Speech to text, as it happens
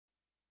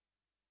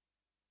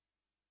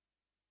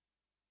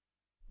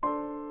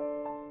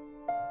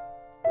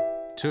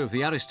Two of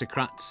the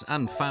aristocrats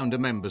and founder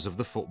members of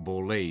the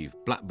Football League,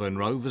 Blackburn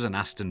Rovers and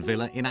Aston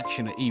Villa, in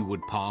action at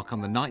Ewood Park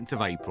on the 9th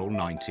of April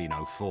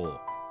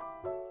 1904.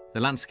 The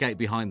landscape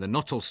behind the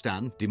Nuttall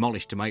stand,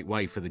 demolished to make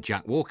way for the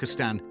Jack Walker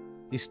stand,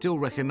 is still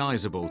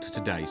recognisable to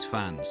today's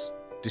fans.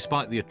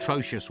 Despite the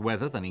atrocious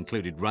weather that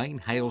included rain,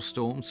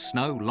 hailstorms,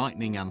 snow,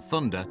 lightning and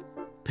thunder,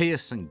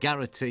 Pearce and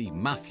Garrity,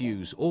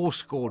 Matthews all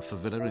scored for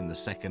Villa in the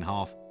second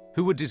half,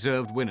 who were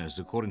deserved winners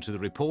according to the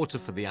reporter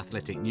for the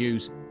Athletic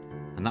News,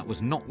 and that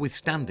was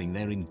notwithstanding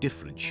their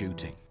indifferent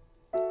shooting.